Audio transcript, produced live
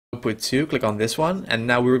output 2, click on this one, and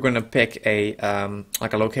now we're going to pick a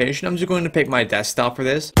like a location. I'm just going to pick my desktop for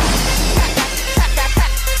this.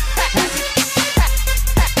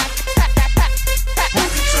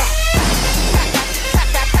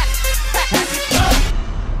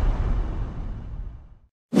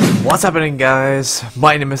 What's happening, guys?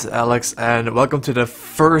 My name is Alex and welcome to the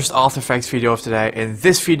first After Effects video of today. In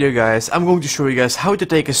this video, guys, I'm going to show you guys how to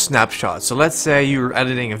take a snapshot. So let's say you're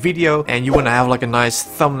editing a video and you want to have like a nice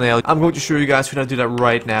thumbnail. I'm going to show you guys how to do that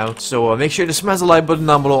right now. So make sure to smash the like button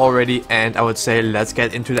down below already, and I would say let's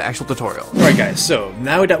get into the actual tutorial. Alright guys, so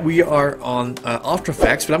now that we are on After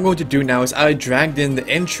Effects, what I'm going to do now is I dragged in the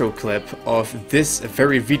intro clip of this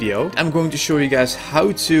very video. I'm going to show you guys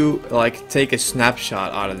how to like take a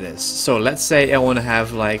snapshot out of this. So let's say I want to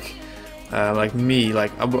have like me,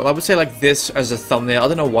 like I would say like this as a thumbnail. I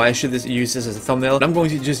don't know why I should use this as a thumbnail, but I'm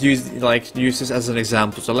going to just use this as an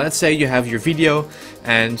example. So let's say you have your video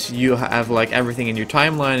and you have like everything in your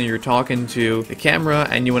timeline and you're talking to the camera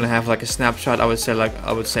and you want to have like a snapshot. I would say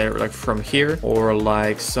like from here or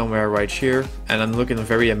like somewhere right here, and I'm looking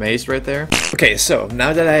very amazed right there. Okay, so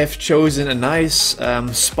now that I have chosen a nice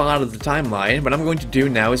spot of the timeline, what I'm going to do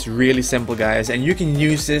now is really simple, guys, and you can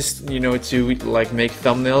use this, you know, to like make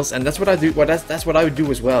thumbnails, and that's what I do. Well, that's what I would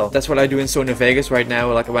do as well. That's what I do in Sony Vegas right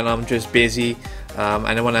now, like when I'm just busy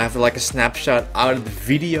and I want to have like a snapshot out of the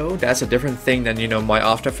video. That's a different thing than, you know, my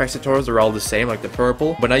After Effects tutorials are all the same, like the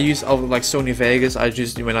purple. But I use like Sony Vegas. I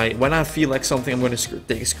just when I feel like something, I'm going to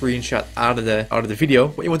take a screenshot out of the video.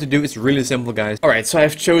 What you want to do is really simple, guys. All right, so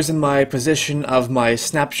I've chosen my position of my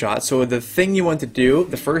snapshot. So the thing you want to do,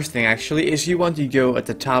 the first thing actually, is you want to go at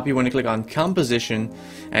the top. You want to click on composition,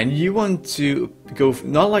 and you want to go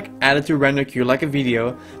not like add it to render queue like a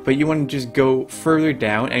video, but you want to just go further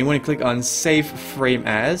down and you want to click on save frame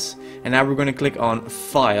as, and now we're going to click on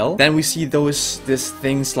file. Then we see these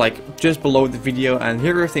things like just below the video, and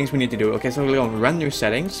here are things we need to do. Okay, so we click on render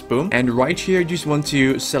settings, boom, and right here you just want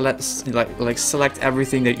to select select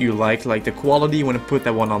everything that you like the quality. You want to put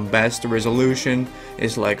that one on best. The resolution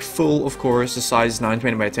is like full, of course. The size is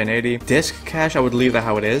 920 by 1080. Disk cache, I would leave that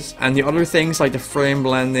how it is, and the other things like the frame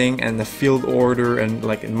blending and the field order and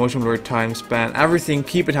like motion blur time span, everything,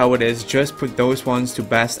 keep it how it is. Just put those ones to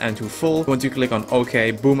best and to full. You want to click on OK,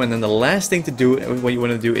 boom, and then the last thing to do, what you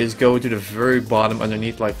want to do, is go to the very bottom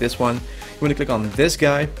underneath like this one. You want to click on this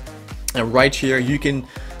guy, and right here you can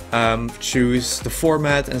choose the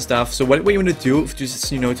format and stuff. So what you want to do,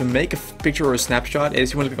 just, you know, to make a picture or a snapshot,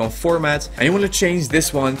 is you want to click on format and you want to change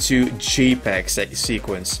this one to JPEG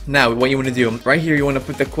sequence. Now what you want to do right here, you want to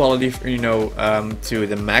put the quality, you know, to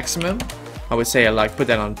the maximum. I would say I like put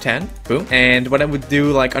that on 10, boom. And what I would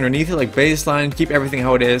do, like underneath it, like baseline, keep everything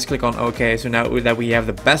how it is, click on OK. So now that we have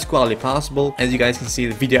the best quality possible, as you guys can see,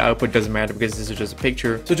 the video output doesn't matter because this is just a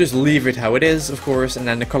picture. So just leave it how it is, of course. And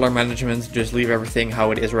then the color management, just leave everything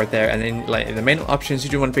how it is right there. And then like in the main options, you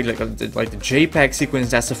do want to pick like the JPEG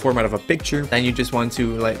sequence. That's the format of a picture. Then you just want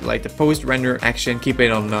to like the post render action, keep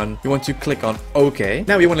it on none. You want to click on OK.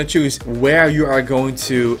 Now you want to choose where you are going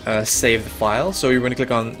to save the file. So you're going to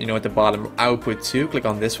click on, you know, at the bottom, output 2, click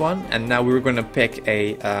on this one, and now we're going to pick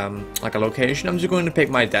a like a location. I'm just going to pick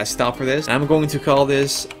my desktop for this, and I'm going to call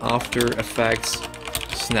this After Effects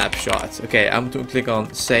Snapshot. Okay, I'm going to click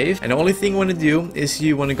on save, and the only thing you want to do is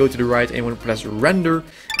you want to go to the right and you want to press render,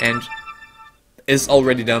 and it's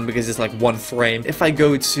already done because it's like one frame. If I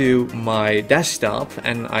go to my desktop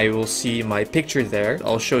and I will see my picture there,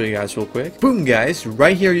 I'll show you guys real quick. Boom, guys,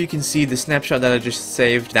 right here you can see the snapshot that I just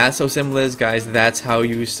saved. That's how simple it is, guys. That's how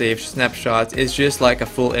you save snapshots. It's just like a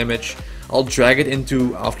full image. I'll drag it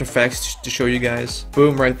into After Effects to show you guys.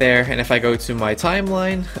 Boom, right there. And if I go to my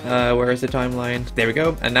timeline, where is the timeline? There we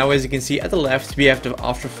go. And now as you can see at the left, we have the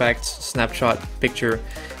After Effects snapshot picture.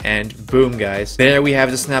 And boom, guys, there we have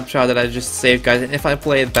the snapshot that I just saved, guys. And if I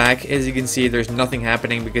play it back, as you can see, there's nothing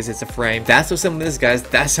happening because it's a frame. That's how simple it is, guys.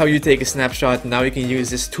 That's how you take a snapshot. Now you can use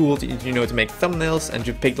this tool to, you know, to make thumbnails and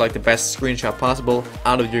to pick like the best screenshot possible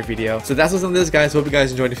out of your video. So that's how simple it is, guys. Hope you guys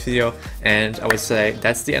enjoyed the video, and I would say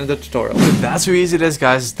that's the end of the tutorial. So that's how easy it is,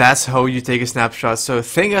 guys. That's how you take a snapshot. So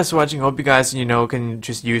thank you guys for watching. Hope you guys, you know, can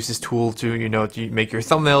just use this tool to, you know, to make your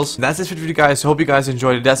thumbnails. That's it for the video, guys. Hope you guys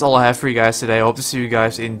enjoyed it. That's all I have for you guys today. I hope to see you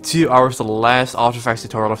guys in 2 hours, the last After Effects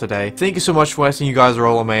tutorial of the day. Thank you so much for watching. You guys are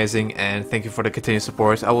all amazing, and thank you for the continued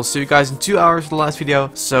support. I will see you guys in 2 hours for the last video.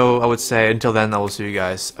 So I would say until then, I will see you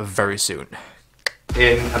guys very soon.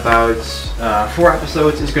 In about 4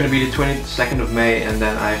 episodes, it's going to be the 22nd of May, and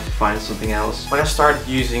then I have to find something else. When I started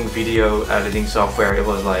using video editing software, it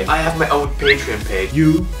was like, I have my own Patreon page.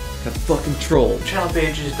 You have fucking trolled.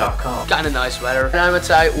 Channelpages.com. Kinda nice weather. And I'm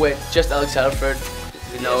outside with JustAlexHalford.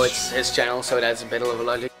 You know, it's his channel, so that's a bit of a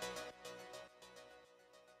logic.